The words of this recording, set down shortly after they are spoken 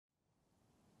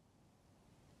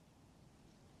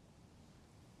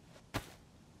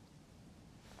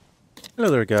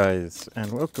Hello there guys,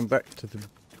 and welcome back to the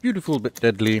beautiful but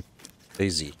deadly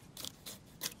Dayz.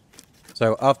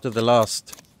 So after the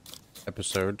last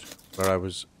episode where I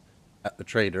was at the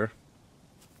trader,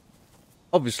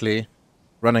 obviously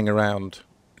running around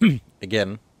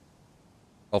again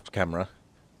off camera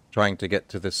trying to get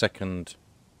to the second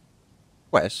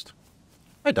quest,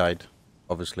 I died,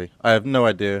 obviously. I have no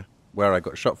idea where I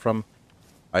got shot from.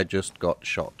 I just got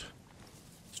shot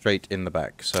straight in the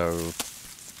back, so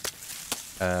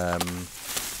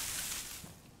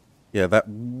yeah, that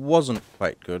wasn't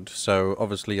quite good. So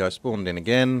obviously I spawned in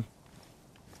again.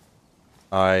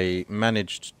 I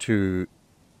managed to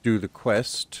do the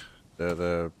quest,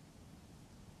 the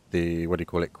what do you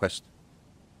call it, quest,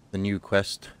 the new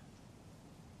quest.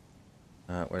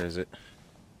 Where is it?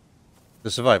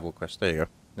 The survival quest. There you go.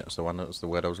 That's the one. That was the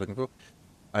word I was looking for.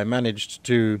 I managed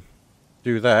to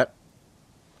do that,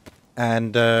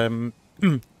 and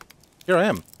here I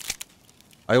am.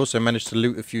 I also managed to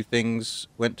loot a few things,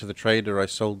 went to the trader, I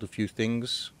sold a few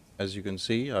things. As you can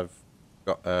see, I've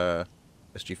got a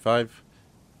SG5.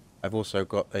 I've also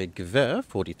got a Gewehr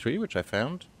 43, which I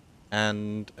found,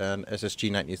 and an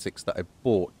SSG 96 that I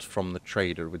bought from the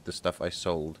trader with the stuff I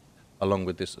sold, along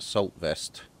with this assault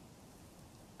vest.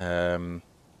 And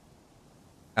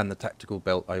the tactical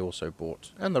belt I also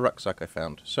bought, and the rucksack I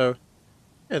found. So,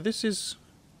 yeah, this is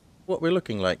what we're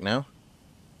looking like now.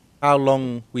 How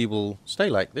long we will stay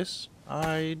like this,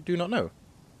 I do not know,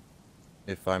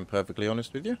 if I'm perfectly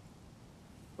honest with you.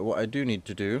 But what I do need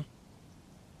to do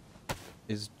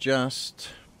is just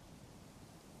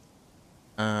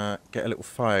get a little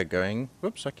fire going.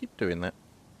 Whoops, I keep doing that.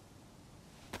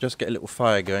 Just get a little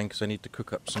fire going because I need to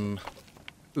cook up some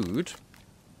food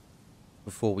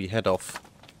before we head off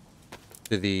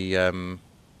to the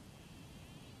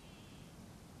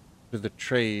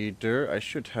trader. I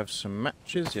should have some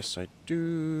matches. Yes, I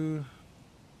do.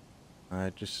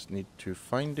 I just need to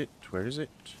find it. Where is it?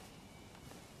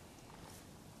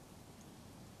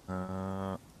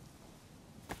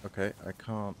 Okay, I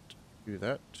can't do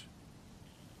that.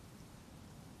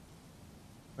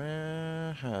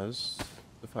 Where has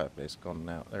the fireplace gone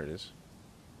now? There it is.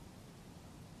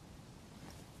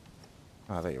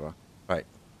 Ah, there you are. Right.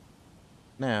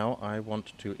 Now I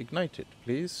want to ignite it,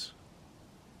 please.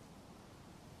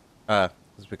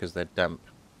 It's because they're damp.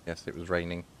 Yes, it was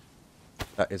raining.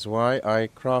 That is why I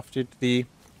crafted the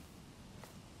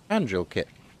hand drill kit.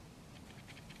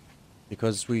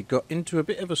 Because we got into a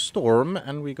bit of a storm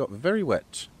and we got very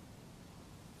wet.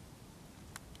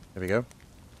 There we go.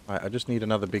 Right, I just need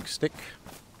another big stick,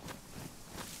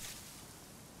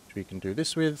 which we can do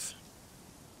this with.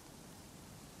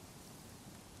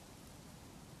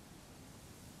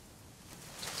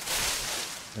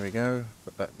 There we go.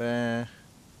 Put that there.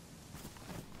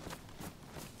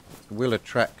 Will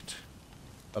attract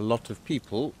a lot of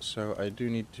people, so I do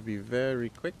need to be very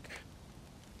quick.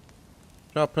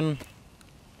 Sharpen.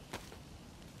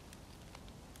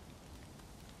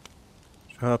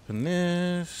 Sharpen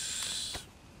this.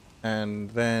 And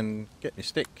then get me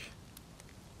stick.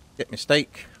 Get me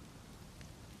steak.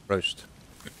 Roast.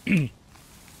 In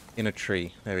a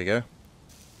tree. There we go.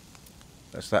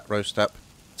 That's that roast up.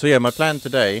 So yeah, my plan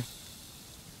today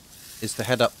is to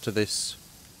head up to this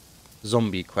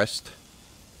zombie quest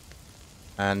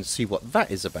and see what that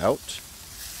is about.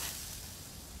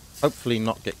 Hopefully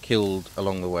not get killed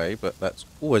along the way, but that's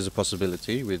always a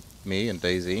possibility with me and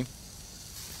Dayz.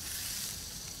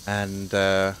 And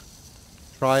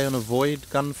try and avoid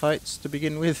gunfights to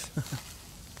begin with.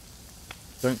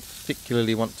 Don't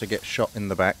particularly want to get shot in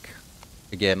the back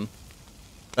again.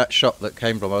 That shot that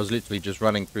came from, I was literally just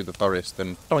running through the forest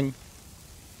and doing.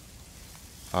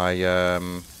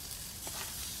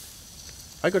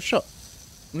 I got shot.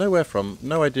 Nowhere from.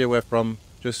 No idea where from.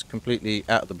 Just completely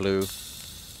out of the blue.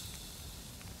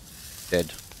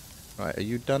 Dead. Right, are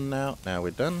you done now? Now we're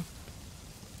done.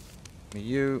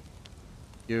 You.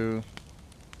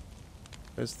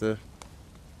 Where's the...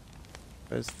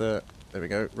 There we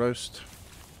go. Roast.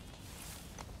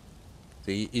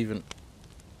 See, even...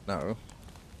 No.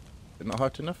 Is it not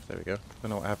hot enough? There we go.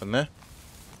 Don't know what happened there.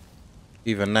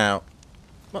 Even now.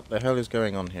 What the hell is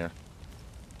going on here?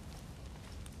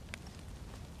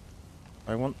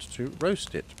 I want to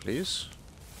roast it, please.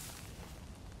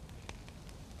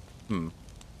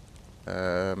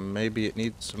 Maybe it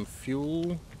needs some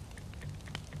fuel.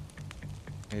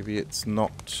 Maybe it's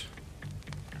not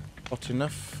hot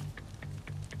enough.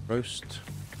 Roast.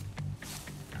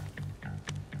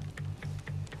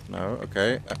 No,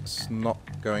 okay, that's not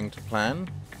going to plan.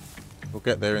 We'll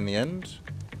get there in the end.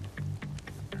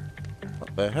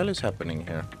 What the hell is happening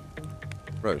here?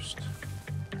 Roast.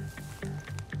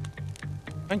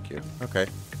 Thank you. Okay.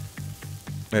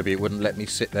 Maybe it wouldn't let me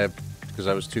sit there because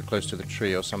I was too close to the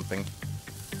tree or something.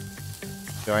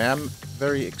 So I am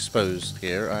very exposed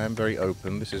here. I am very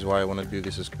open. This is why I want to do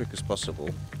this as quick as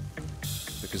possible.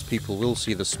 Because people will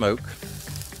see the smoke.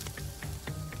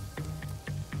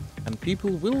 And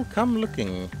people will come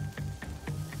looking.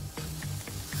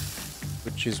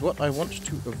 Which is what I want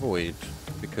to avoid.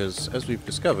 Because, as we've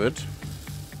discovered,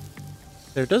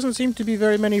 there doesn't seem to be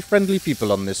very many friendly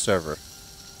people on this server.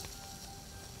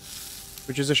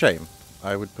 Which is a shame.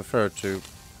 I would prefer to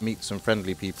meet some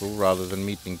friendly people rather than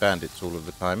meeting bandits all of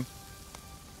the time.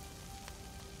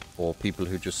 Or people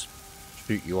who just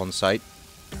shoot you on sight.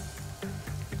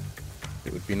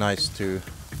 It would be nice to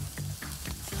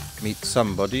meet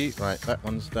somebody. Right, that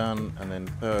one's done. And then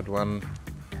third one.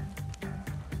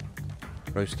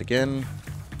 Roast again.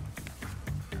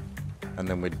 And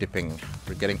then we're dipping.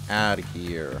 We're getting out of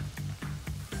here.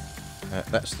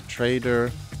 That's the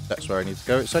trader. That's where I need to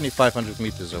go. It's only 500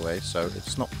 meters away, so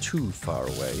it's not too far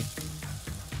away.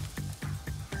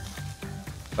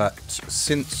 But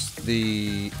since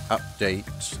the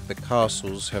update, the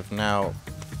castles have now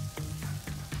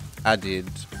added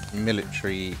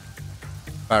military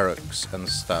barracks and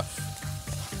stuff.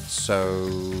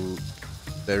 So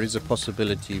there is a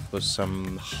possibility for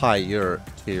some higher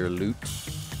tier loot.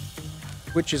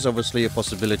 Which is obviously a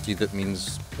possibility that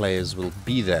means players will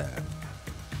be there.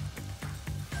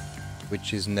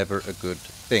 Which is never a good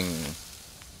thing.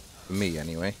 For me,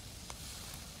 anyway.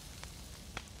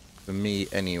 For me,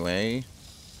 anyway.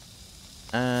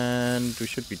 And we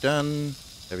should be done.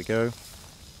 There we go.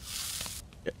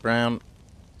 Get brown.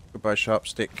 Goodbye, sharp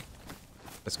stick.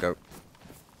 Let's go.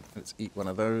 Let's eat one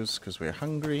of those, because we're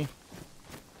hungry.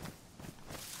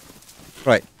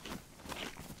 Right.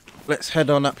 Let's head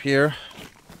on up here.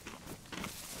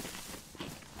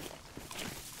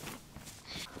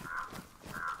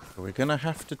 We're gonna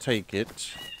have to take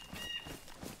it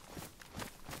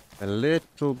a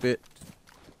little bit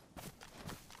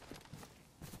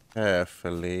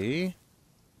carefully.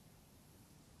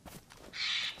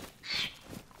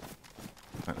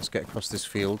 Right, let's get across this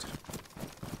field.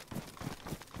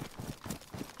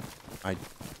 I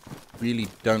really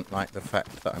don't like the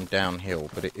fact that I'm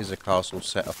downhill, but it is a castle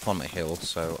set upon a hill,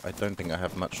 so I don't think I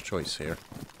have much choice here.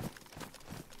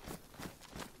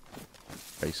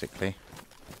 Basically.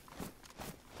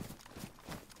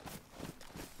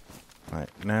 Right,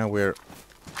 now we're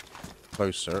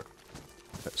closer.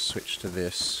 Let's switch to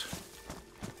this.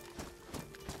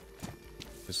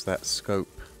 Is that scope?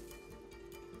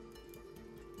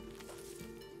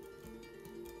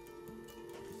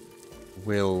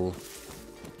 Will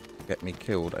get me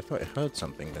killed. I thought I heard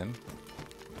something then.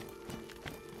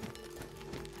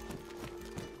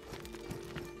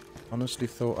 Honestly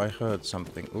thought I heard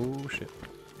something. Oh shit.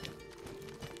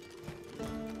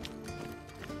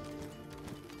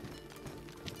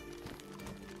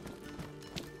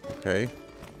 Okay.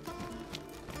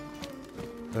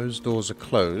 Those doors are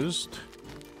closed.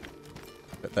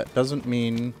 But that doesn't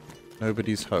mean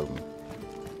nobody's home.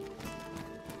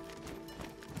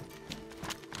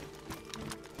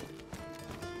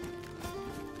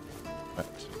 That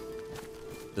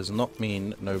does not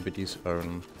mean nobody's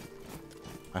home.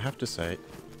 I have to say.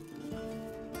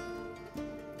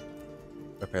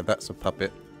 Okay, that's a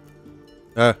puppet.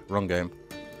 Wrong game.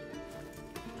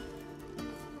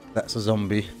 That's a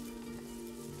zombie.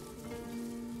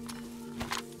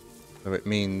 So it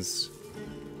means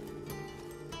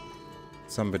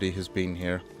somebody has been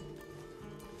here.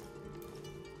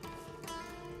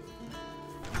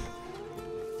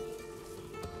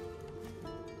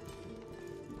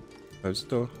 Close the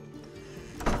door.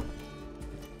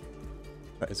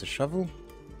 That is a shovel?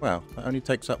 Wow, that only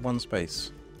takes up one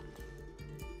space.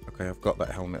 Okay, I've got that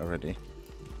helmet already.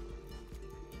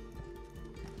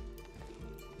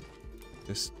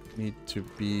 Just need to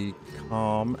be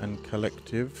calm and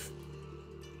collective.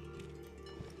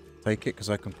 Take it, because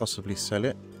I can possibly sell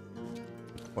it.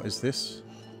 What is this?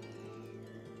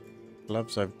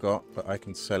 Gloves I've got, but I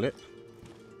can sell it.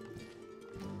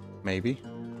 Maybe.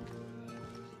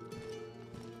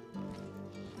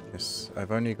 Yes,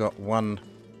 I've only got one.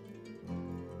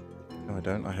 No, I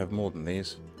don't. I have more than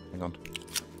these. Hang on.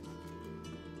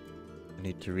 I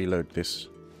need to reload this.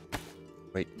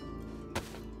 Wait.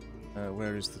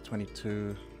 Where is the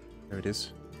 22? There it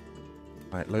is.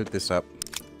 Right, load this up.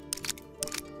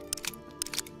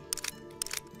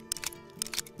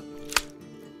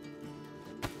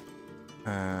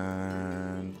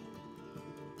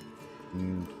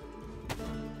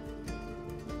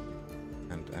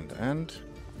 And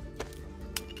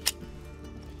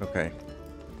okay.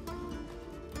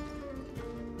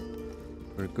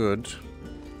 We're good.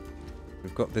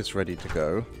 We've got this ready to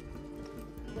go.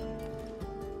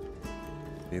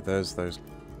 See, there's those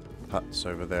huts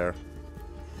over there.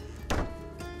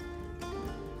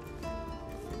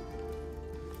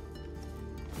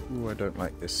 Ooh, I don't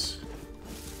like this.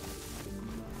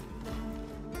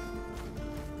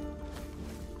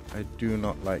 I do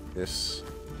not like this.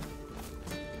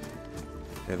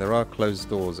 Okay, there are closed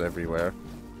doors everywhere.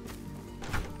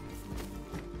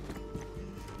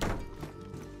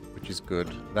 Which is good.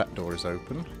 That door is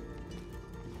open.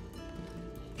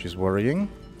 Which is worrying.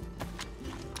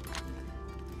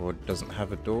 Or it doesn't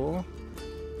have a door.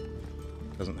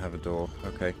 Doesn't have a door.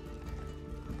 Okay.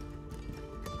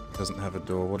 Doesn't have a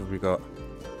door. What have we got?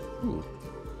 Ooh.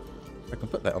 I can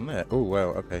put that on there. Oh, well,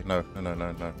 okay. No.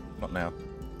 Not now.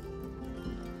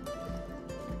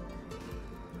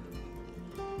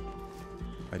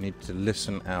 I need to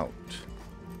listen out.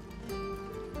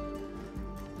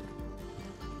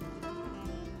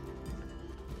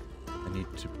 I need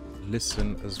to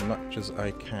listen as much as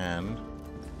I can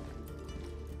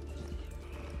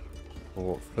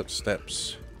for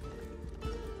footsteps,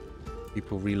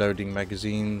 people reloading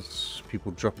magazines,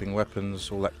 people dropping weapons,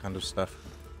 all that kind of stuff.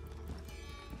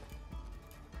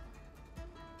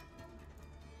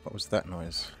 What was that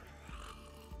noise?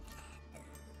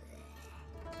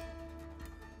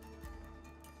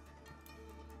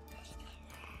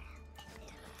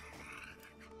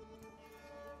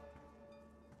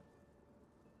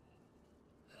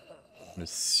 I'm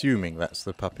assuming that's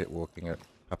the puppet walking a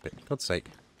puppet. God's sake.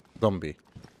 Zombie.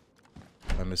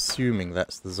 I'm assuming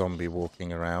that's the zombie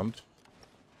walking around.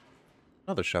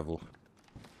 Another shovel.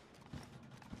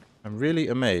 I'm really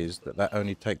amazed that that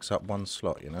only takes up one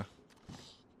slot, you know?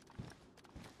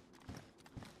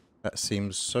 That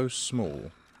seems so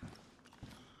small.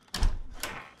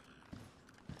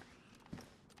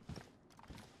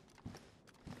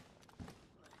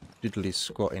 Diddly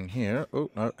squat in here. Oh,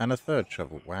 no, and a third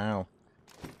shovel. Wow.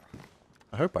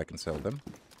 I hope I can sell them.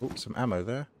 Oh, some ammo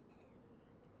there.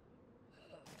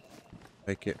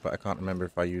 Take it, but I can't remember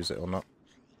if I use it or not.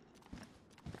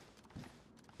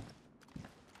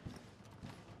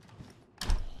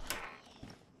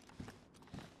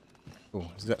 Oh,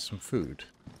 is that some food?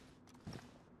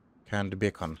 Canned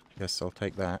bacon. Yes, I'll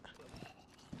take that.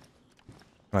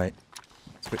 Right.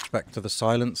 Switch back to the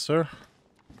silencer.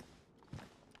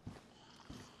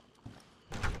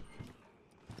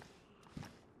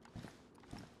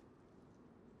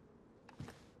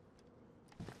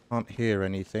 Can't hear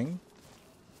anything.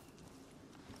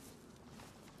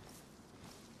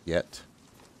 Yet.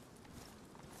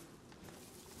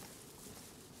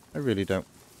 I really don't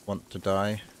want to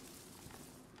die.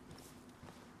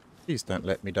 Please don't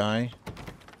let me die.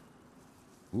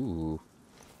 Ooh.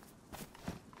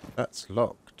 That's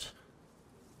locked.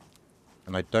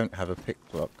 And I don't have a pick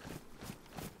lock.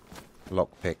 Lock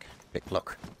pick. Pick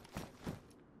lock.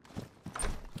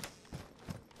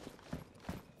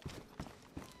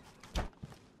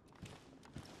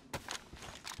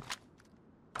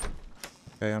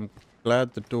 Okay, I'm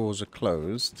glad the doors are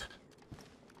closed.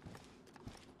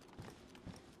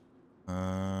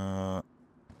 I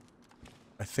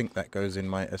think that goes in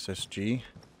my SSG.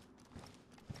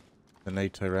 The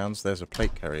NATO rounds. There's a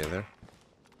plate carrier there.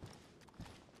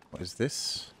 What is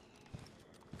this?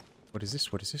 What is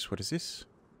this? What is this? What is this?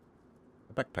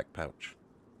 A backpack pouch.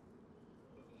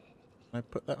 Can I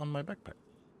put that on my backpack?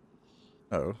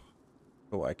 No.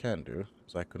 But what I can do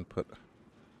is I can put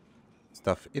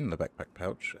stuff in the backpack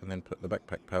pouch and then put the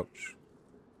backpack pouch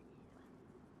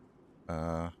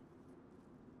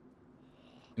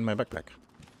in my backpack.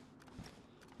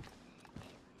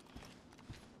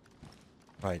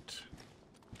 Right.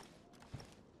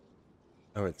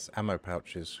 Oh, it's ammo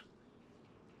pouches.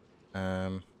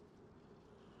 That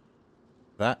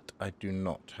I do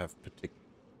not have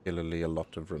particularly a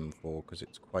lot of room for because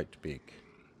it's quite big.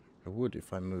 I would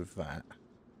if I move that.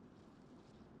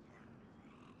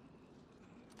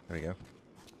 There we go.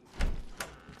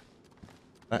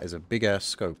 That is a big ass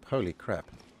scope. Holy crap.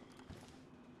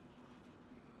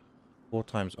 4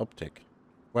 times optic.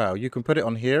 Wow, you can put it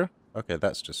on here? Okay,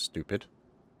 that's just stupid.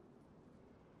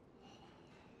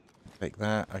 Take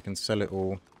that. I can sell it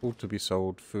all. All to be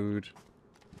sold. Food.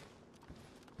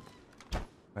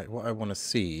 Right, what I want to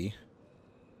see.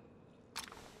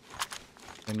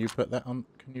 Can you put that on?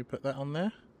 Can you put that on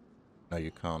there? No,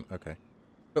 you can't. Okay.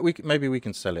 But we maybe we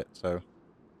can sell it, so...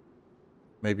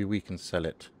 Maybe we can sell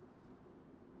it.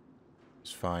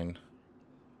 It's fine.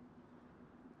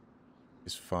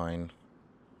 It's fine.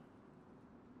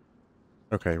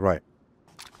 Okay, right.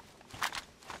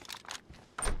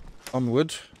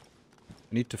 Onward.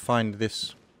 I need to find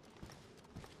this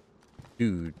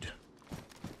dude.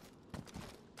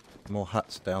 More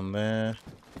huts down there.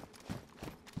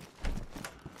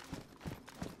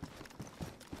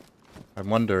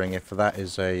 I'm wondering if that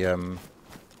is a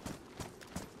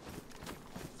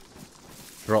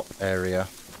drop area.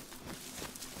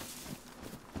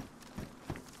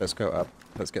 Let's go up.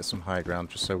 Let's get some high ground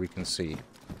just so we can see.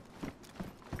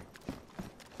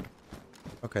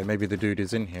 Okay, maybe the dude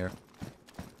is in here.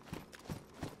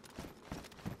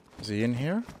 Is he in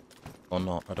here? Or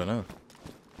not? I don't know.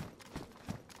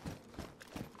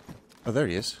 Oh, there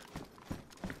he is.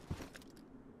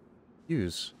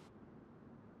 Use.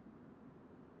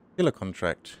 Killer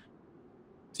contract.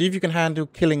 See if you can handle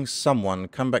killing someone.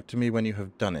 Come back to me when you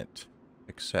have done it.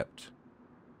 Accept.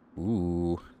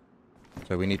 Ooh.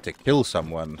 So we need to kill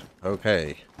someone.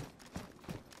 Okay.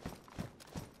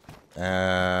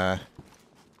 No.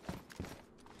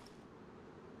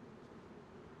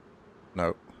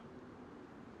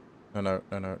 No, no,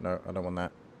 no, no, no. I don't want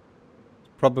that. It's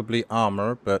probably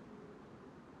armor, but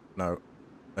no.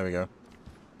 There we go.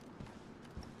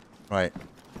 Right.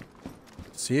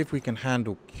 See if we can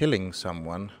handle killing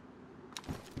someone.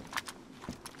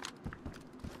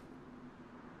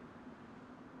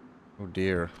 Oh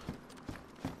dear.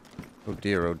 Oh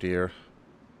dear, oh dear.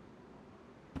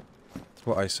 That's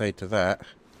what I say to that.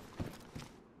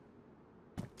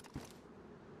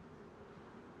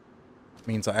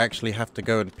 Means I actually have to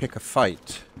go and pick a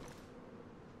fight.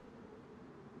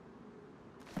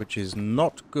 Which is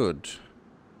not good.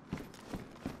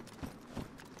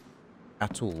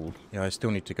 At all. Yeah, I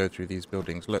still need to go through these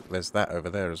buildings. Look, there's that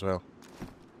over there as well.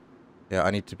 Yeah,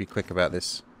 I need to be quick about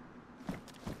this.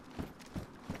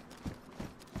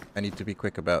 I need to be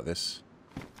quick about this.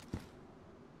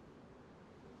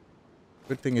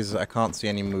 Good thing is I can't see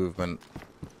any movement.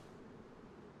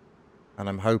 And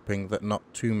I'm hoping that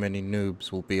not too many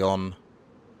noobs will be on.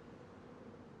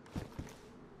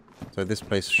 So this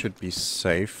place should be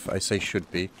safe. I say should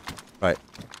be. Right.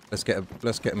 Let's get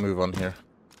a move on here.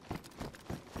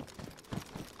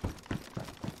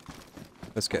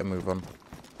 Let's get a move on.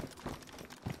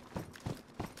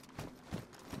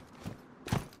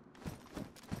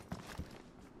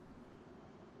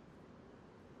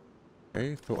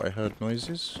 Okay, thought I heard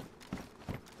noises.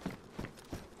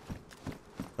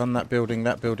 Done that building.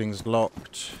 That building's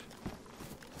locked.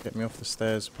 Get me off the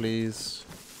stairs, please.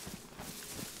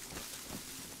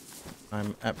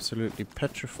 I'm absolutely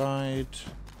petrified.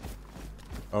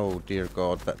 Oh, dear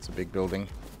God, that's a big building.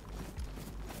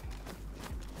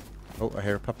 Oh, I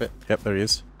hear a puppet. Yep, there he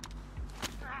is.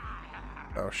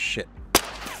 Oh, shit.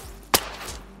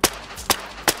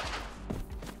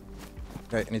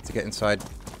 Okay, I need to get inside.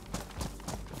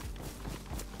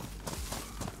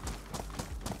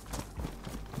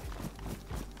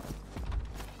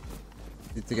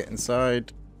 Need to get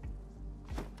inside.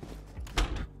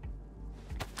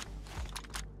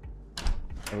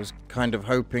 I was kind of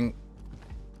hoping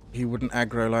he wouldn't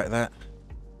aggro like that.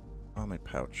 Oh, my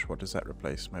pouch. What does that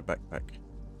replace? My backpack.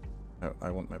 No,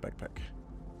 I want my backpack.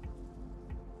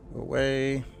 Go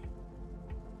away.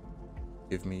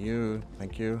 Give me you.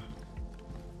 Thank you.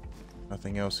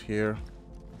 Nothing else here.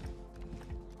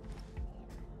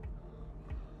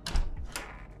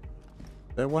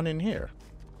 Is there one in here?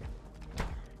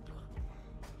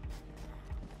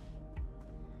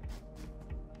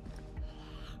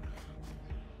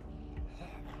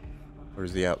 Or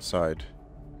is he outside?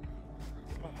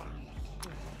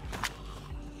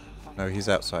 No, he's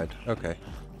outside. Okay.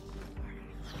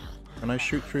 Can I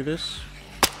shoot through this?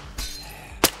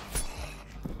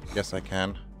 Yes, I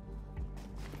can.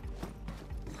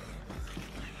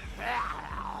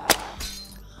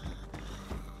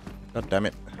 God damn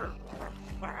it.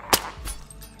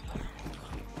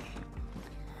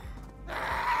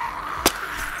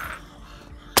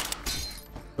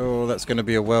 Oh, that's going to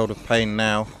be a world of pain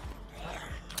now.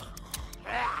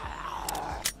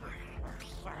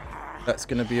 That's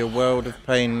going to be a world of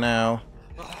pain now.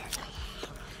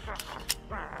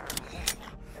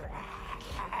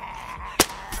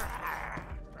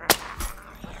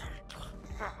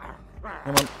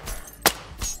 Come on.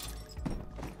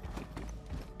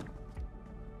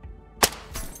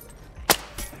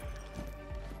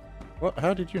 What?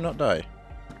 How did you not die?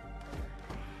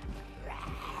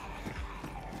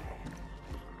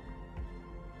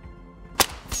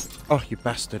 Oh, you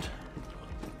bastard.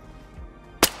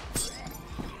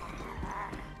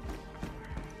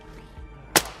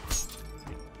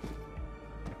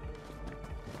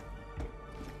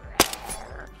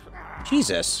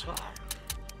 Jesus.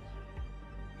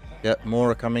 Yep,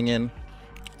 more are coming in.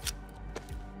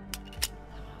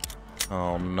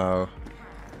 Oh no.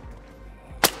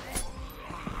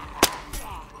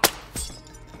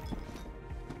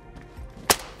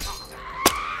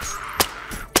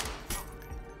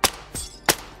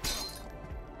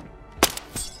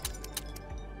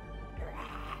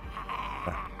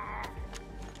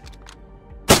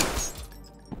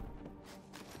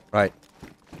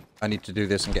 I need to do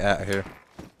this and get out of here.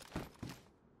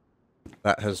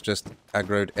 That has just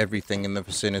aggroed everything in the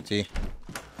vicinity.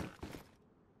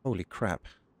 Holy crap.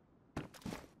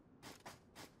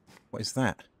 What is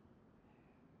that?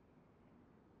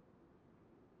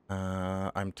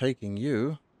 I'm taking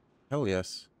you. Hell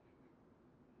yes.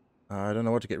 I don't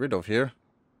know what to get rid of here.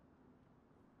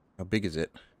 How big is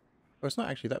it? Oh, it's not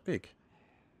actually that big.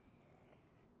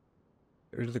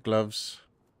 Get rid of the gloves.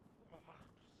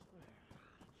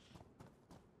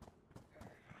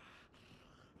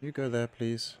 You go there,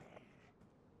 please.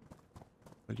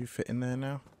 Will you fit in there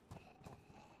now?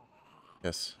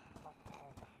 Yes.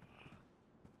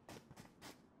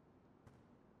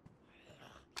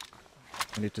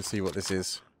 I need to see what this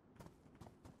is.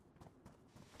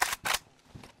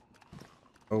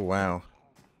 Oh, wow.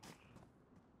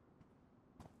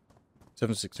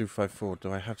 76254.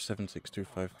 Do I have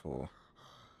 76254?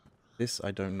 This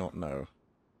I do not know.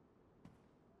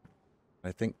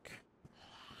 I think...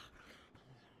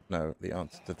 No, the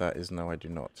answer to that is no, I do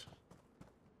not.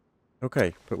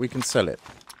 Okay, but we can sell it.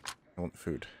 I want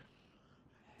food.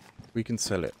 We can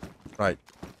sell it. Right.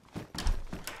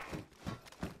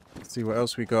 Let's see what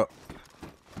else we got.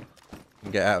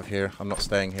 And get out of here. I'm not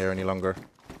staying here any longer.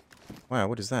 Wow,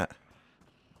 what is that?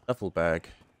 Duffel bag.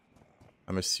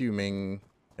 I'm assuming...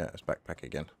 Yeah, it's backpack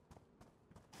again.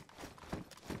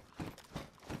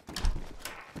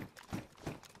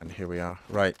 And here we are.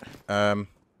 Right. Hang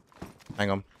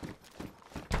on.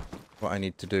 What I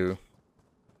need to do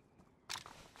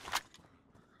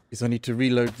is I need to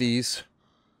reload these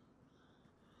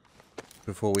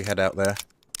before we head out there.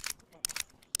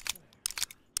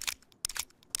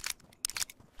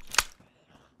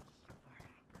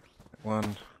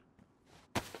 One.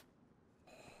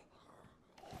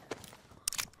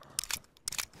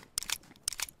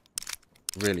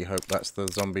 Really hope that's the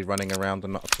zombie running around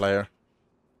and not a player.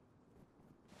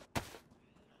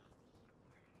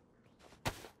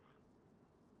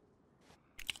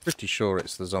 Pretty sure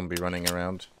it's the zombie running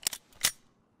around.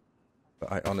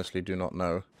 But I honestly do not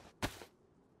know.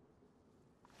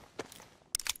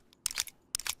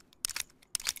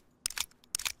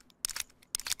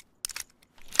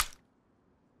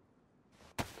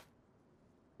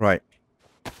 Right.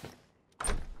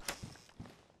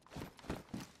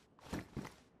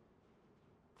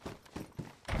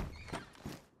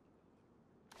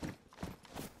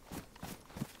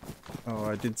 Oh,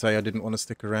 I did say I didn't want to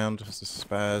stick around as a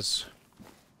spaz.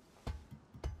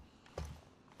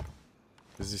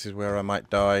 Because this is where I might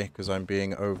die, because I'm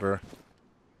being over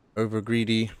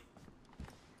greedy.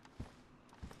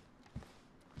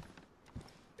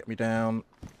 Get me down.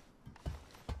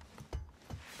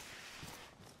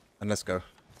 And let's go.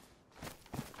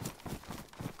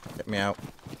 Get me out.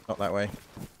 Not that way.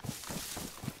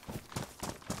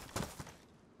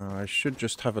 I should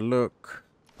just have a look.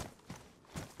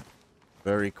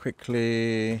 Very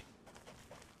quickly.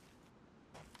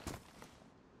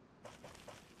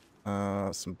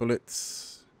 Some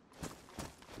bullets.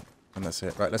 And that's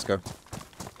it. Right, let's go.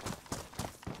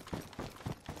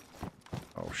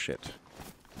 Oh, shit.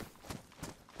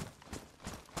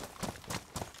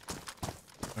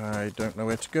 I don't know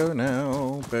where to go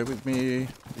now. Bear with me.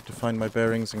 Need to find my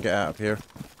bearings and get out of here.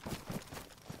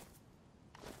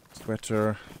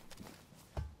 Sweater.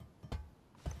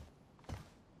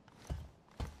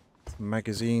 Some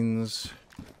magazines.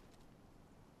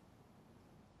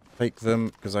 Take them,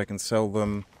 because I can sell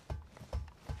them.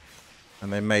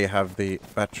 And they may have the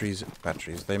batteries.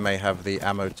 They may have the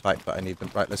ammo type that I need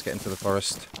them. Right, let's get into the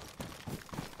forest.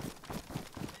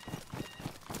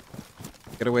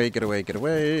 Get away, get away, get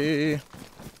away.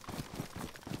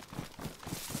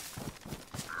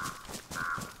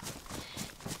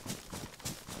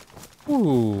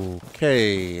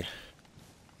 Okay.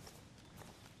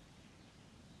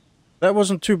 That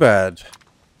wasn't too bad.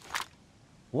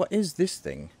 What is this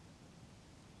thing?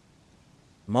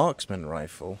 Marksman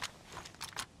rifle.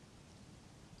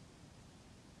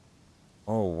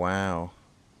 Oh, wow.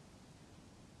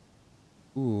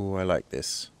 Ooh, I like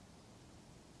this.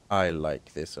 I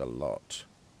like this a lot.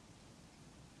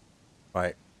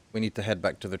 Right, we need to head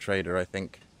back to the trader, I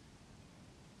think.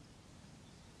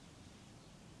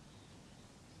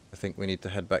 I think we need to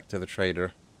head back to the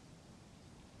trader.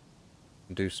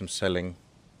 And do some selling.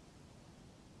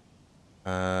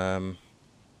 5-7.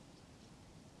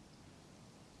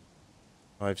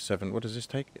 What does this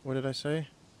take? What did I say?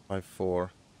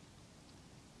 5-4.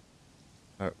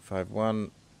 No,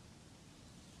 5-1.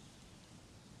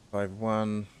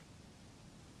 5-1.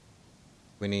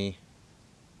 Winnie.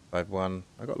 5-1.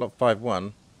 I got a lot.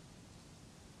 5-1.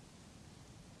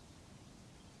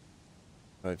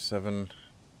 5-7.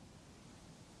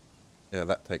 Yeah,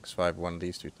 that takes 5-1.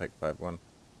 These two take 5-1.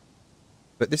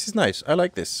 But this is nice. I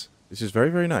like this. This is very,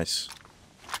 very nice.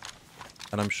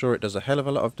 And I'm sure it does a hell of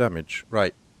a lot of damage.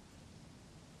 Right.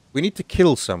 We need to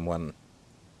kill someone.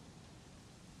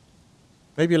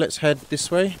 Maybe let's head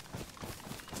this way.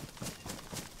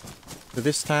 To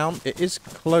this town. It is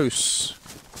close.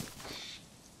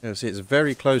 Yeah, see, it's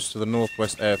very close to the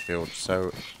northwest airfield,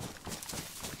 so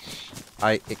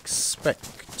I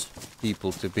expect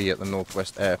people to be at the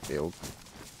northwest airfield.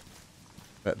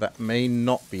 But that may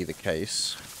not be the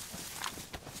case.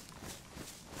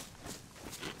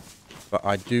 But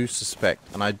I do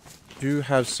suspect, and I do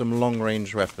have some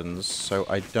long-range weapons, so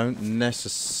I don't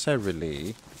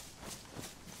necessarily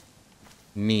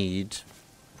need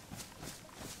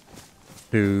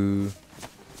to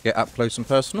get up close and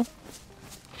personal.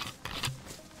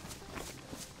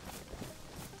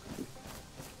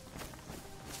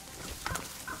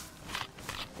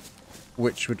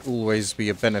 Which would always be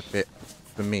a benefit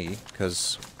for me,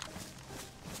 because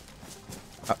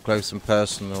up close and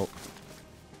personal...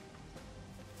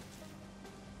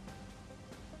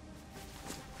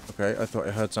 Okay, I thought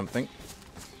I heard something.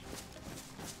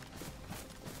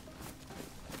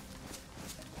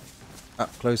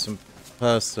 Up close and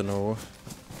personal,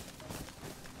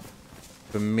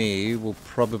 for me, will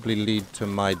probably lead to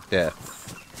my death.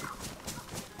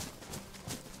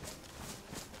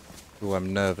 Oh,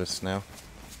 I'm nervous now.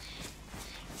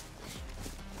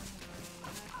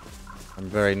 I'm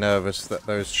very nervous that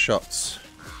those shots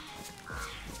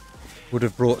would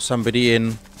have brought somebody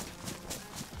in.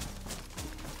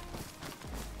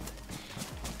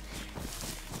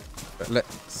 But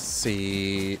let's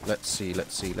see. The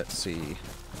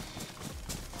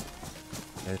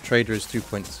trader is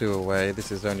 2.2 away.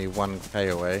 This is only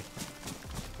 1k away.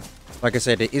 Like I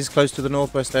said, it is close to the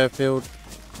northwest airfield.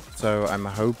 So I'm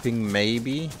hoping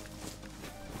maybe...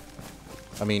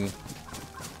 I mean...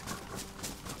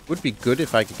 would be good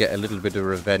if I could get a little bit of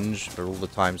revenge for all the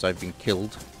times I've been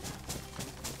killed.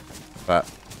 But...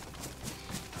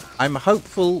 I'm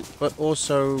hopeful, but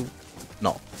also...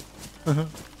 not.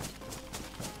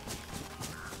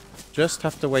 Just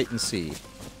have to wait and see.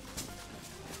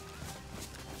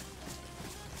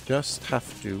 Just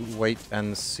have to wait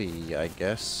and see, I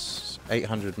guess.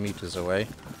 800 meters away.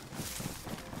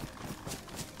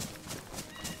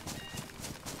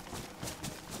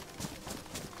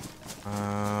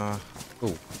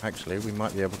 Oh, actually, we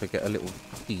might be able to get a little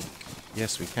peek.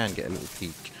 Yes, we can get a little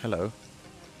peek. Hello.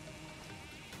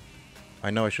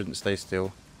 I know I shouldn't stay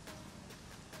still.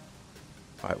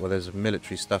 Right, well, there's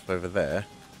military stuff over there.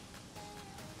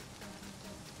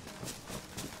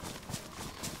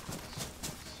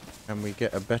 Can we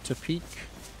get a better peek?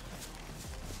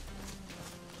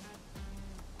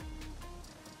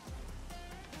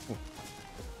 Oh.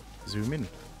 Zoom in.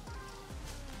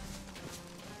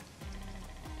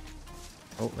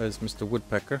 Oh, there's Mr.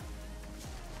 Woodpecker.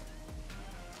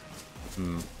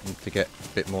 Need to get a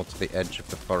bit more to the edge of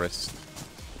the forest.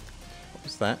 What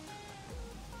was that?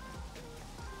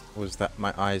 Or was that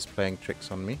my eyes playing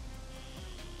tricks on me?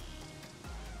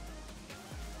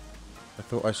 I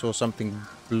thought I saw something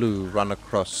blue run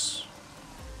across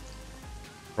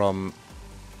from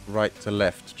right to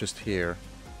left, just here.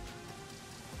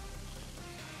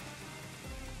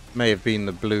 May have been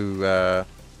the blue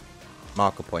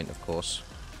marker point, of course.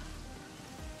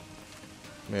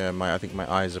 Yeah, I think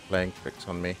my eyes are playing tricks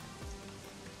on me.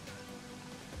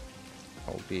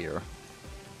 Oh dear.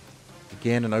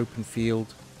 Again, an open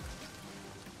field.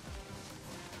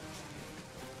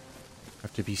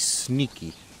 Have to be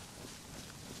sneaky.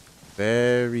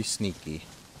 Very sneaky.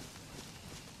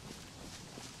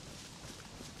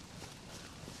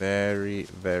 Very,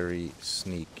 very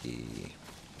sneaky.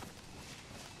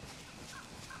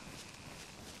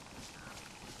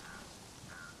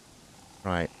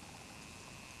 Right.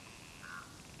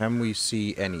 Can we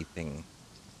see anything?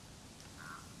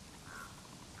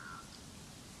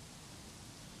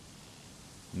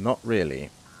 Not really.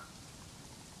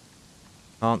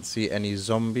 Can't see any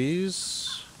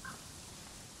zombies.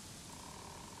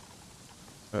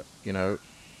 But, you know,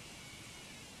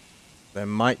 there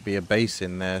might be a base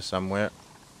in there somewhere.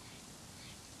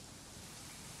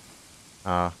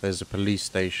 Ah, there's a police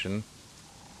station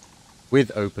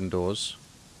with open doors.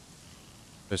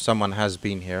 So someone has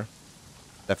been here.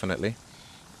 Definitely.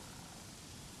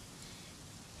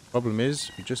 Problem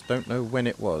is, we just don't know when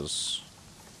it was.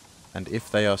 And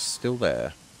if they are still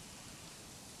there.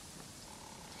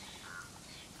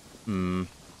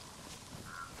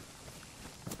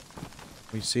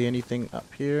 We see anything up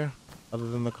here other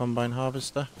than the combine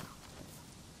harvester?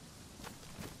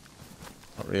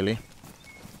 Not really.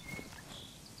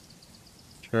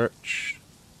 Church.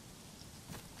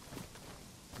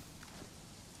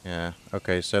 Yeah,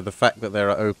 okay, so the fact that there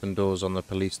are open doors on the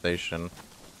police station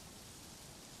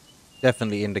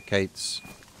definitely indicates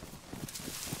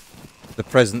the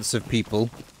presence of people.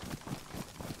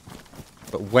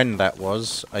 But when that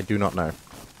was, I do not know.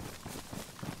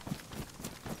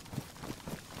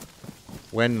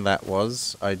 When that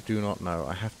was, I do not know.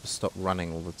 I have to stop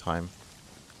running all the time.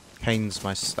 Pains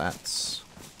my stats.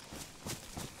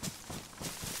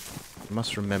 I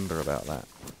must remember about that.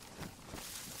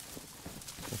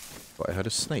 But I heard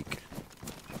a snake.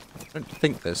 I don't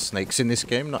think there's snakes in this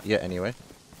game, not yet anyway.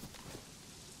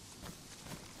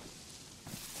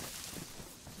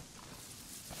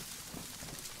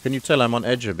 Can you tell I'm on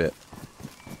edge a bit?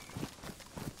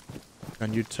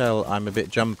 Can you tell I'm a bit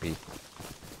jumpy?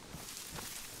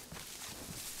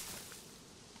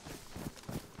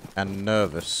 And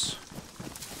nervous.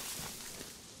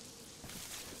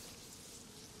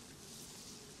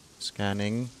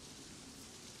 Scanning.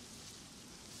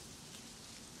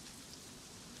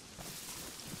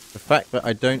 The fact that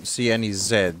I don't see any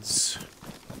Zs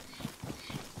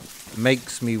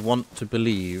makes me want to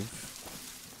believe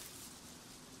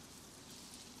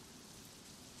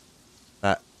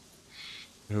that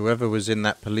whoever was in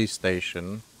that police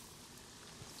station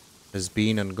has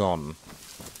been and gone.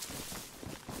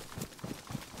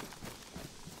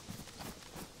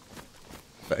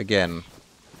 But again,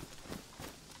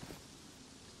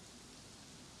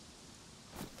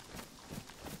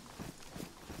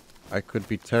 I could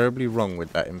be terribly wrong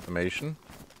with that information.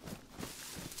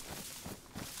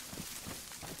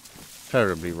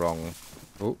 Terribly wrong.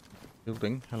 Oh,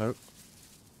 building, hello.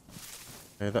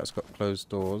 Okay, that's got closed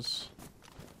doors.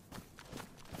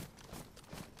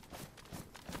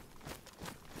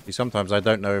 See, sometimes I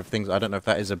don't know if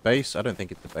that is a base. I don't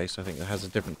think it's a base. I think it has a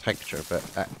different texture, but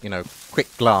at, you know, quick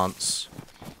glance,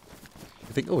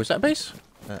 you think, oh, is that a base?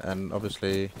 And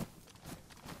obviously,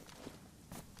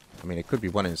 I mean, it could be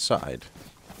one inside.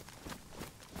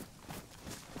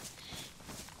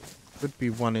 Could be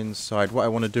one inside. What I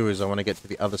want to do is I want to get to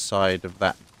the other side of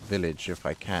that village if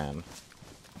I can.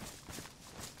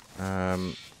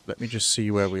 Let me just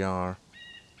see where we are.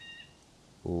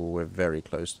 Oh, we're very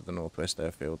close to the northwest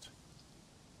airfield.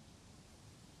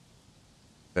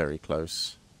 Very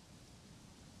close.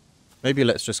 Maybe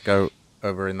let's just go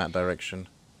over in that direction.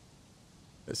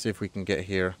 Let's see if we can get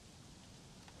here.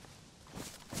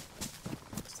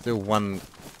 Still one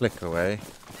click away.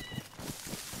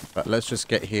 But let's just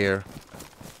get here.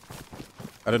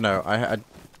 I don't know.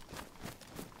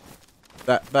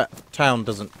 That town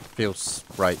doesn't feel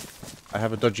right. I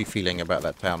have a dodgy feeling about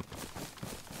that town.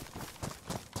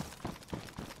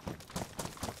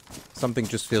 Something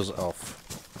just feels off.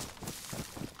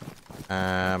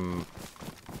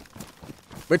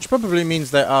 Which probably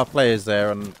means there are players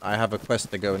there and I have a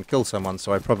quest to go and kill someone,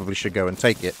 so I probably should go and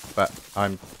take it. But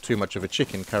I'm too much of a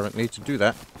chicken currently to do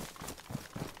that.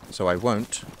 So I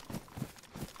won't.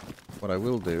 What I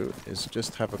will do is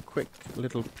just have a quick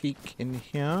little peek in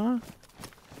here.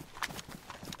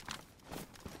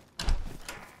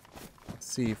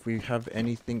 See if we have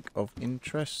anything of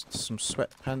interest. Some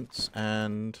sweatpants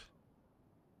and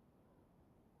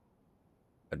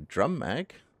a drum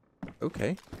mag.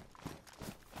 Okay.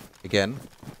 Again,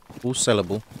 all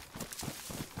sellable.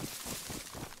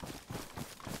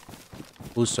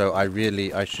 Also,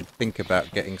 I should think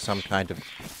about getting some kind of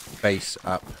base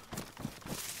up.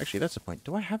 Actually, that's a point.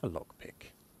 Do I have a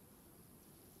lockpick?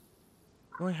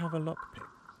 Do I have a lockpick?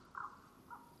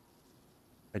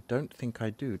 I don't think I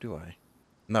do I?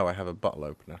 No, I have a bottle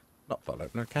opener. Not bottle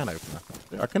opener, can opener.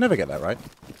 I can never get that right.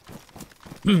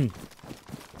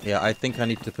 Yeah, I think I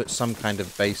need to put some kind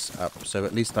of base up, so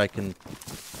at least I can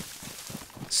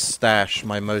stash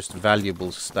my most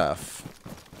valuable stuff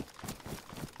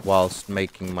whilst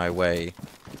making my way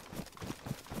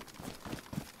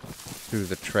to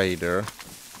the trader.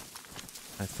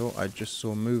 I thought I just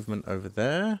saw movement over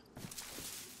there.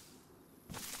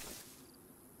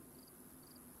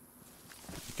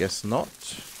 Guess not.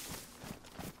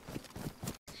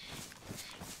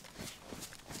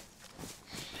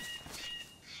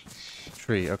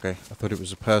 Tree. Okay, I thought it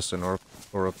was a person or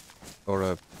a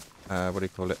what do you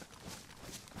call it?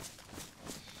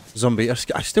 Zombie. I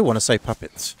still want to say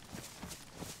puppets.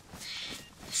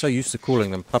 I'm so used to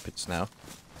calling them puppets now.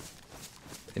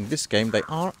 In this game, they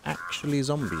are actually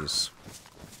zombies.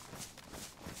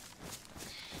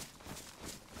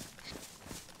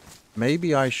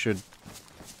 Maybe I should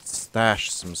stash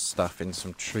some stuff in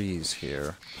some trees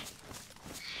here.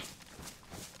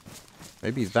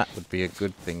 Maybe that would be a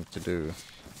good thing to do.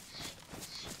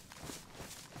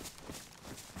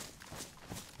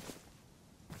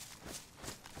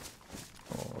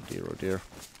 dear, oh dear.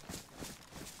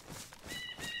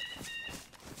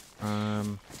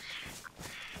 I'm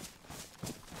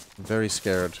very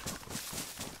scared.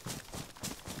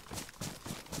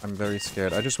 I'm very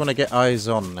scared. I just want to get eyes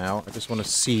on now. I just want to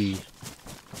see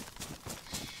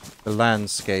the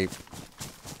landscape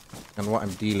and what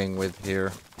I'm dealing with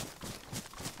here.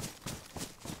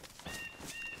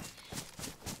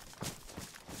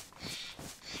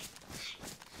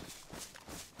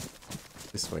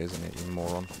 This way, isn't it, you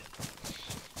moron?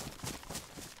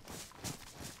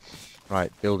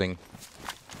 Right, building.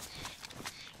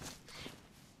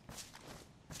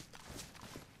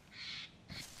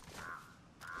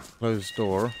 Closed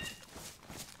door.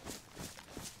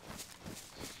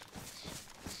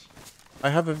 I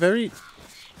have a very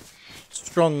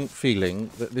strong feeling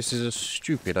that this is a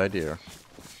stupid idea.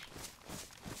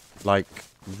 Like,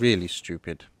 really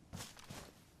stupid.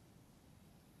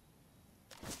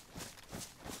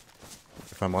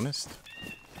 If I'm honest.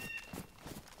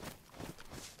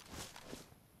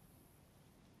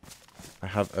 I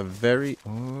have a very...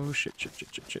 Oh, shit.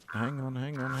 Hang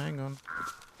on.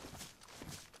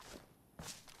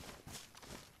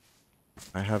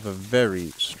 I have a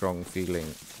very strong feeling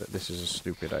that this is a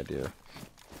stupid idea.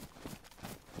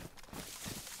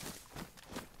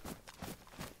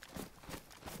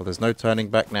 Well, there's no turning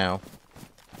back now.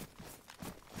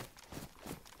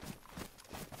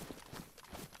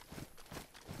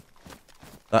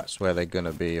 That's where they're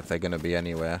gonna be, if they're gonna be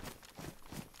anywhere.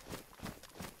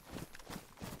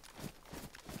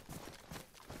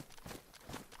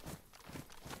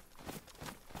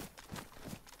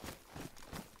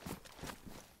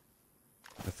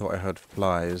 I thought I heard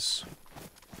flies.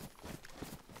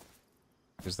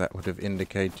 Because that would have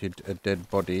indicated a dead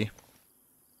body.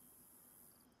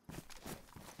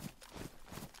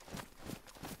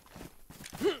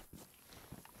 Get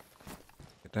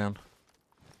down.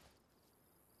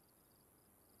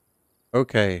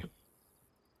 Okay.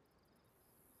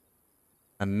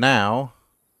 And now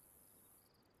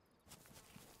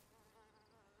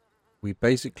we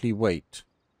basically wait.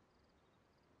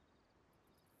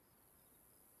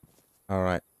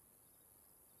 Alright.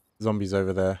 Zombies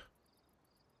over there.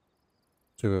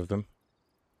 2 of them.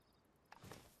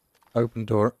 Open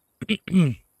door.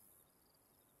 Yeah,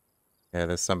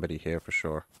 there's somebody here for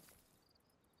sure.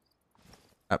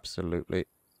 Absolutely.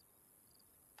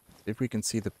 If we can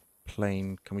see the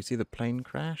plane... Can we see the plane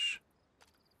crash?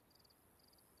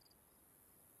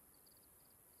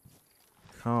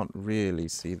 Can't really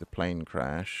see the plane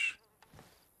crash.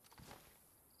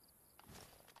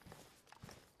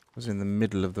 It was in the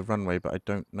middle of the runway, but I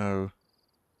don't know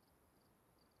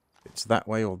if it's that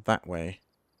way or that way.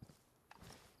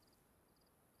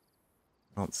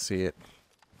 Can't see it.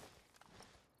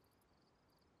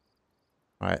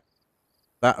 Right.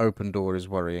 That open door is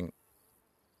worrying.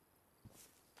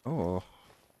 Oh.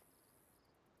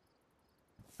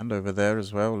 And over there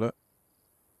as well, look.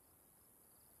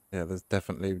 Yeah, there's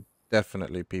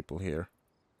definitely people here.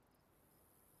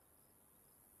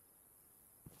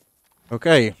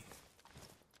 Okay.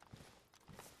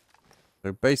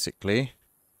 So basically,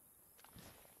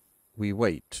 we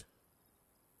wait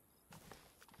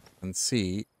and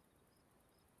see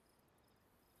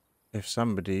if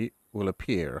somebody will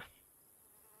appear.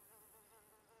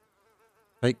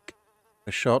 Take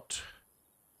a shot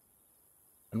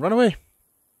and run away.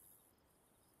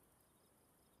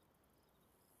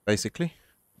 Basically.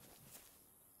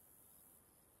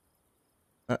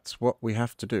 That's what we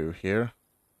have to do here.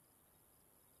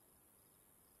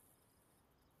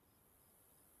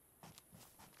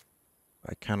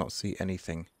 I cannot see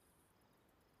anything.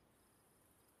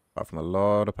 Apart from a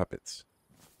lot of puppets.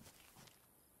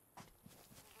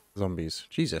 Zombies.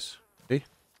 Jesus. See?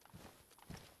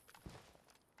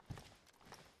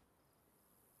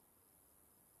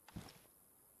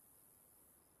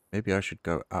 Maybe I should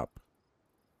go up.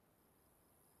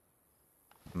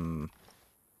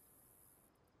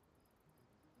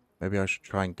 Maybe I should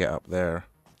try and get up there.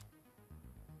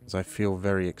 Because I feel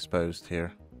very exposed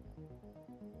here.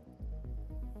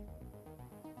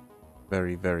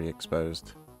 Very, very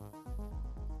exposed.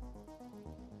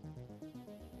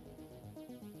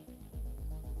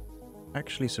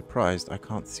 Actually surprised I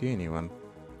can't see anyone.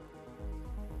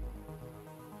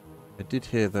 I did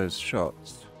hear those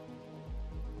shots.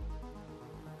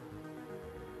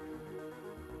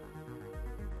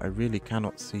 I really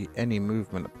cannot see any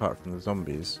movement apart from the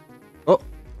zombies. Oh!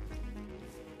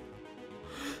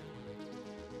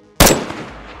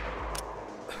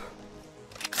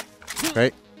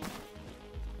 Okay.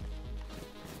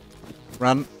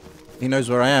 Run. He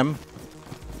knows where I am.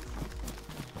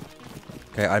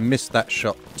 Okay, I missed that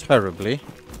shot terribly.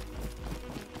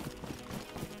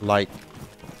 like,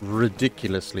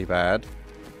 ridiculously bad.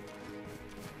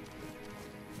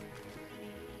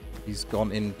 He's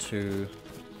gone into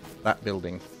that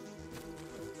building.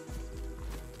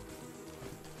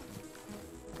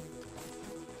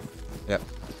 Yep,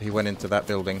 he went into that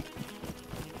building.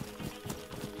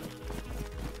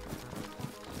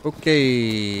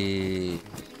 Okay.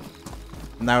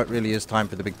 Now it really is time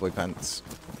for the big boy pants.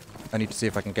 I need to see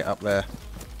if I can get up there.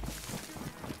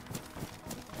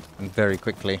 And very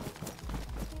quickly.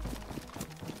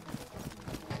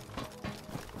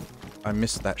 I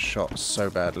missed that shot so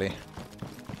badly.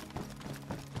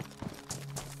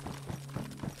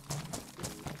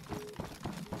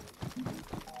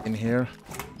 In here.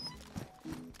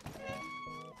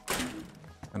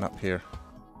 And up here.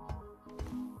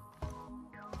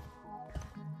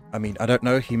 I mean, I don't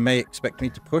know. He may expect me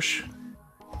to push.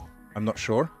 I'm not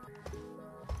sure.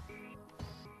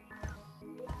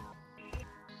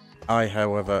 I,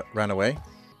 however, ran away.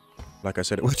 Like I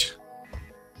said it would.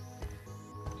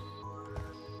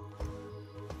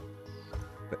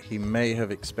 But he may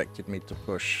have expected me to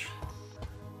push.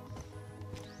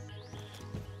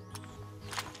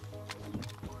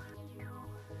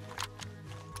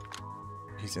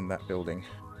 He's in that building.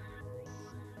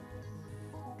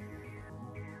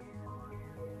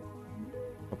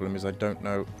 Problem is I don't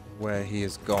know where he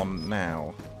has gone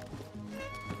now.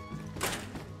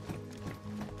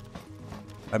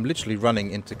 I'm literally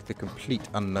running into the complete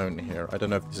unknown here. I don't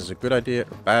know if this is a good idea,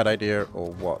 a bad idea,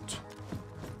 or what.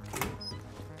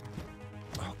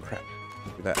 Oh crap.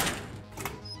 Look at that.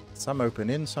 Some open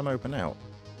in, some open out.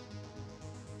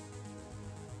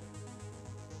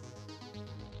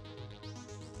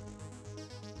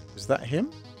 Is that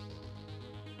him?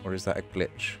 Or is that a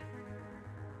glitch?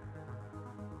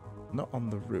 Not on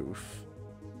the roof.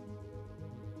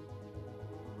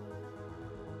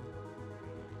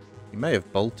 He may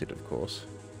have bolted, of course.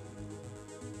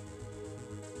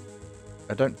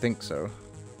 I don't think so.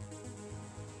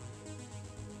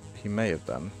 He may have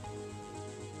done.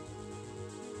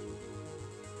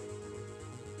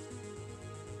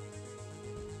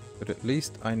 But at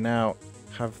least I now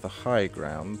have the high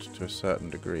ground to a certain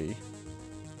degree.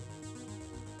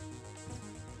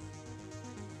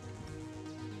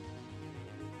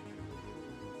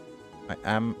 I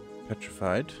am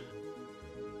petrified.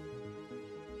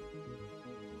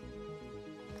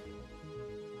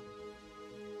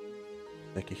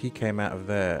 Like he came out of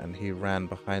there and he ran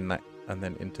behind that and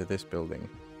then into this building.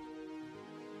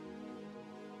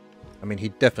 I mean, he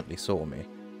definitely saw me.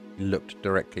 He looked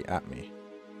directly at me.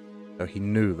 So he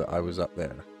knew that I was up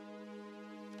there.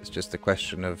 It's just a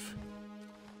question of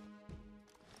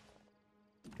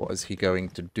what is he going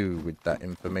to do with that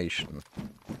information?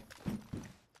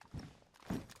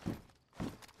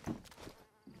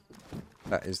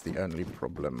 That is the only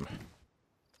problem.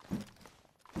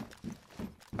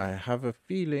 I have a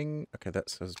feeling... Okay, that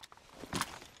says...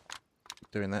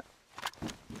 Doing that.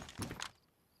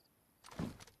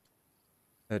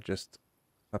 They're just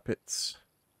puppets.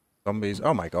 Zombies.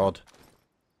 Oh my god.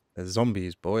 They're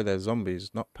zombies, boy. They're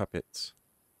zombies, not puppets.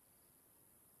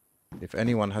 If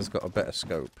anyone has got a better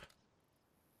scope.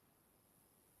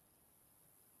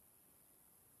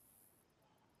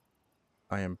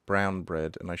 I am brown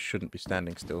bread and I shouldn't be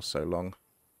standing still so long.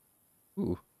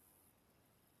 Ooh.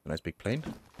 A nice big plane.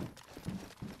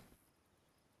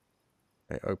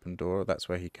 Okay, open door. That's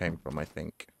where he came from, I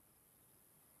think.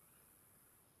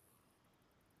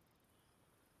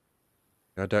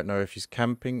 I don't know if he's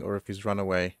camping or if he's run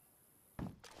away.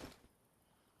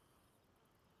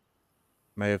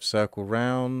 May have circled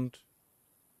round.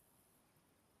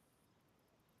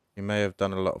 He may have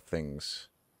done a lot of things.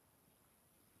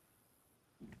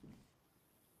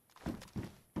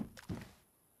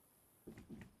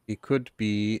 He could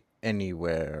be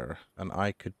anywhere, and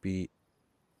I could be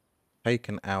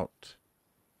taken out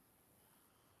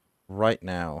right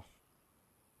now.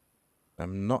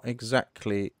 I'm not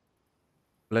exactly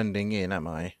blending in, am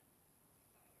I?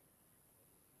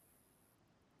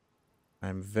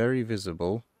 I'm very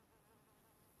visible.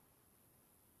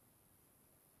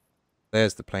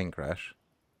 There's the plane crash.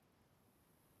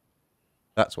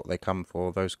 That's what they come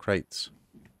for, those crates.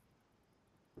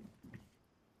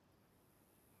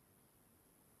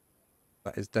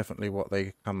 That is definitely what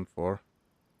they come for.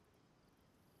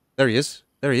 There he is.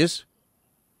 There he is.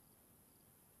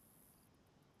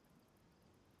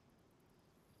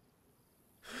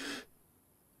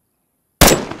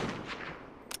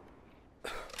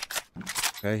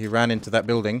 Okay, he ran into that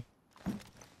building.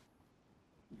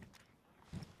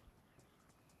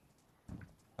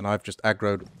 And I've just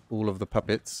aggroed all of the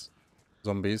puppets.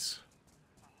 Zombies.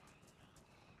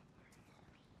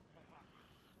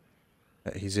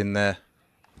 He's in there.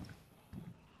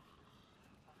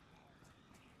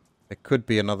 There could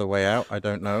be another way out. I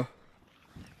don't know.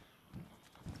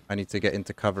 I need to get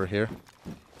into cover here.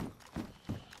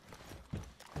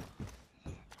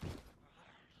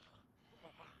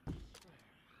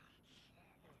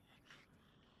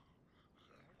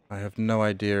 I have no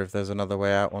idea if there's another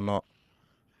way out or not.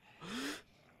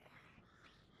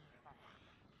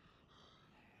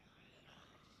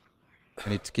 I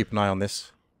need to keep an eye on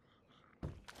this.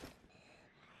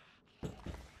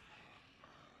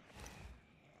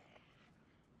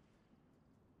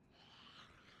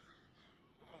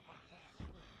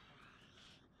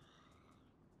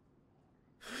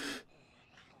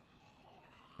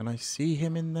 Can I see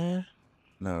him in there?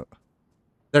 No.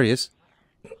 There he is.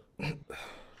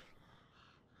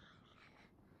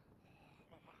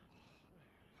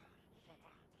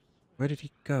 Where did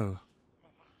he go?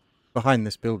 Behind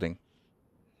this building.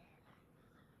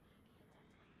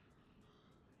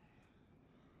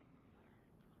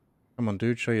 Come on,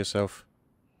 dude, show yourself.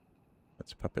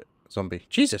 That's a puppet. Zombie.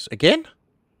 Jesus, again?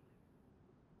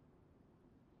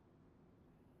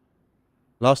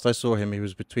 Last I saw him, he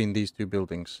was between these two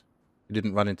buildings. He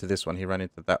didn't run into this one, he ran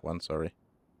into that one, sorry.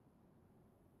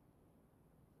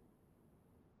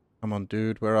 Come on,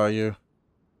 dude, where are you?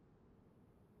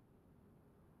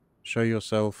 Show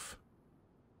yourself.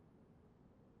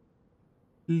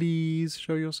 Please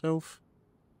show yourself.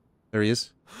 There he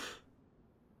is.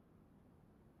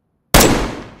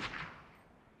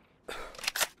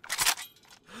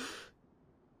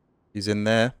 He's in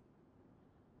there.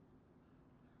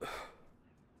 I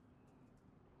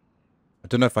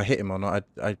don't know if I hit him or not.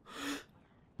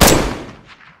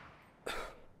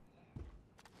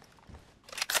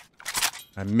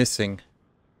 I'm missing.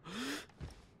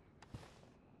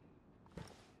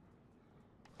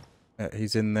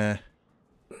 He's in there.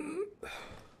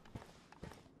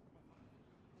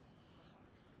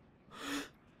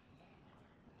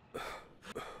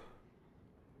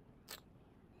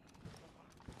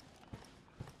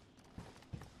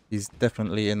 He's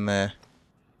definitely in there.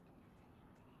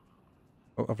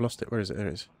 Oh, I've lost it. Where is it? There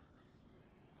it is.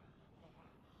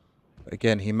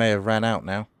 Again, he may have ran out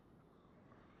now.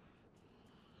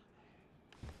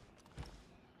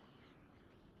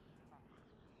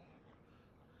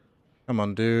 Come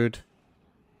on, dude.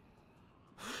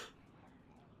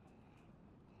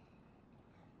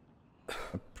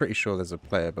 I'm pretty sure there's a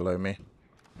player below me.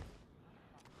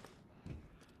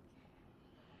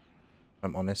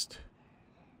 I'm honest.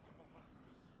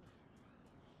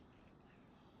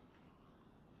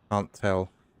 Can't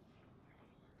tell.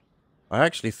 I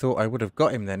actually thought I would have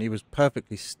got him then. He was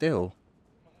perfectly still.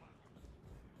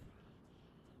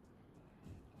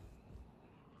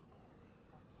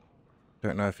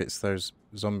 Don't know if it's those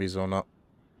zombies or not.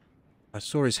 I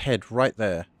saw his head right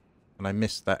there, and I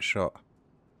missed that shot.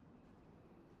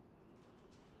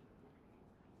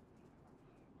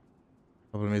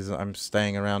 Problem is that I'm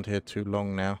staying around here too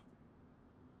long now.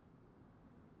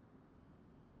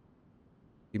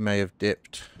 He may have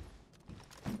dipped.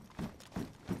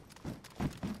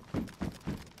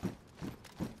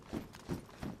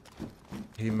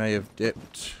 He may have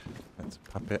dipped. That's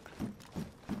a puppet.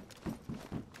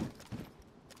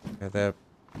 Yeah, they're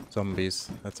zombies.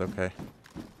 That's okay.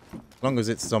 As long as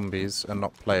it's zombies and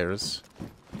not players.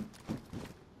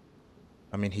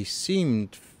 I mean, he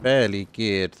seemed fairly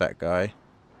geared, that guy.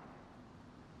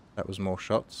 That was more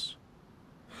shots.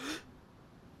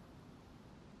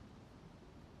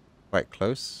 Quite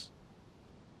close.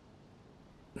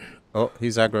 Oh,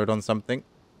 he's aggroed on something.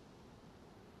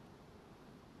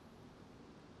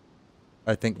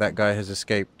 I think that guy has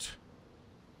escaped.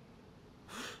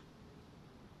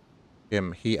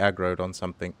 Him, he aggroed on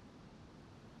something.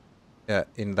 Yeah,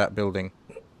 in that building.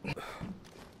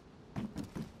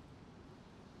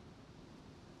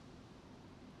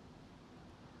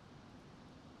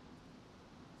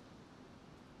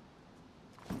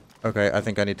 Okay, I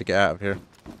think I need to get out of here.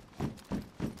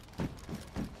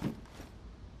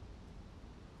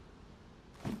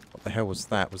 What the hell was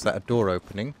that? Was that a door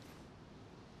opening?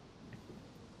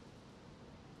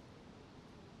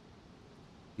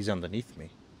 He's underneath me.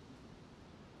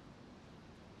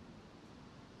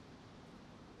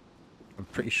 I'm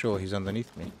pretty sure he's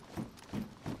underneath me.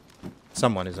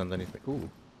 Someone is underneath me. Ooh.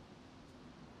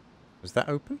 Was that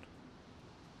open?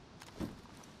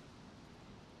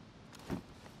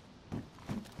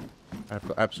 I've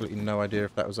got absolutely no idea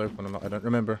if that was open or not. I don't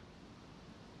remember.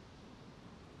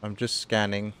 I'm just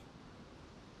scanning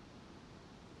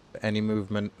for any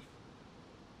movement.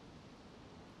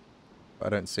 But I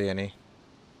don't see any.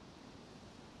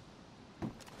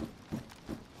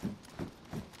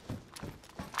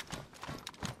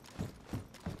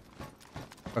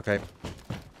 Okay.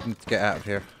 Need to get out of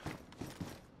here.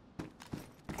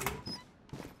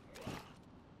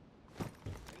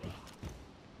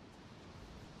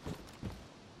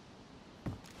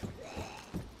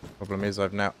 Problem is,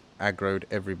 I've now aggroed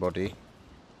everybody.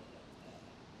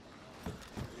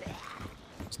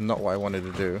 It's not what I wanted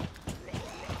to do.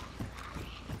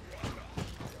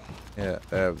 Yeah,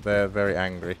 they're very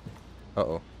angry.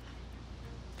 Uh-oh.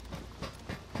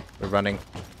 We're running.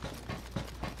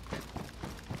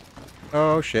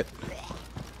 Oh, shit.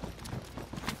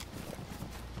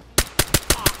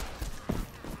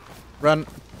 Run.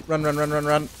 Run, run, run, run,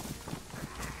 run.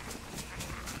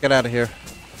 Get out of here.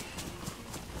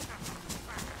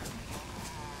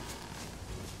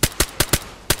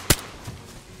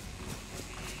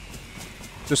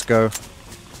 Just go.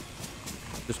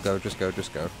 Just go, just go,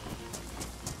 just go.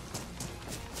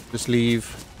 Just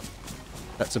leave.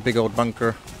 That's a big old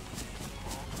bunker.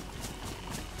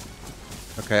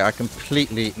 Okay, I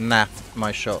completely naffed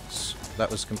my shots. That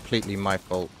was completely my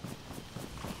fault.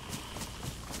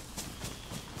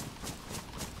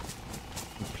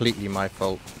 Completely my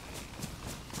fault.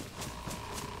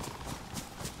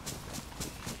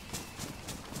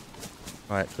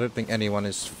 Right, I don't think anyone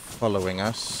is following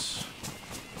us.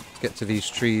 Let's get to these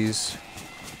trees.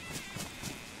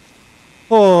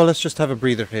 Oh, let's just have a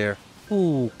breather here.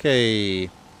 Okay.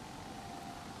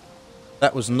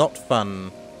 That was not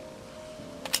fun.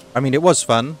 I mean, it was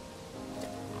fun.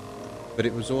 But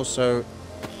it was also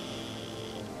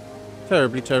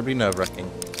terribly, terribly nerve-wracking.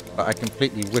 But I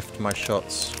completely whiffed my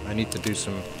shots. I need to do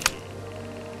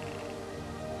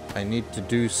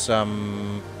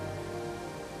some...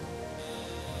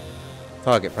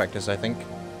 target practice, I think.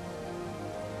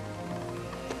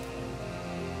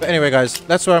 But anyway, guys,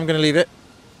 that's where I'm going to leave it.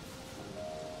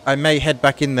 I may head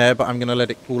back in there, but I'm going to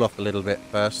let it cool off a little bit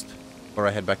first before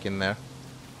I head back in there.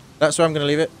 That's where I'm going to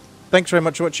leave it. Thanks very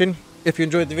much for watching. If you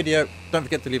enjoyed the video, don't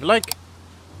forget to leave a like.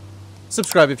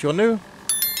 Subscribe if you're new.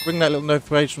 Ring that little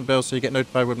notification bell so you get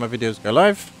notified when my videos go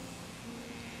live.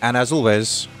 And as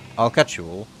always, I'll catch you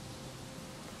all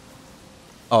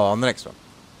on the next one.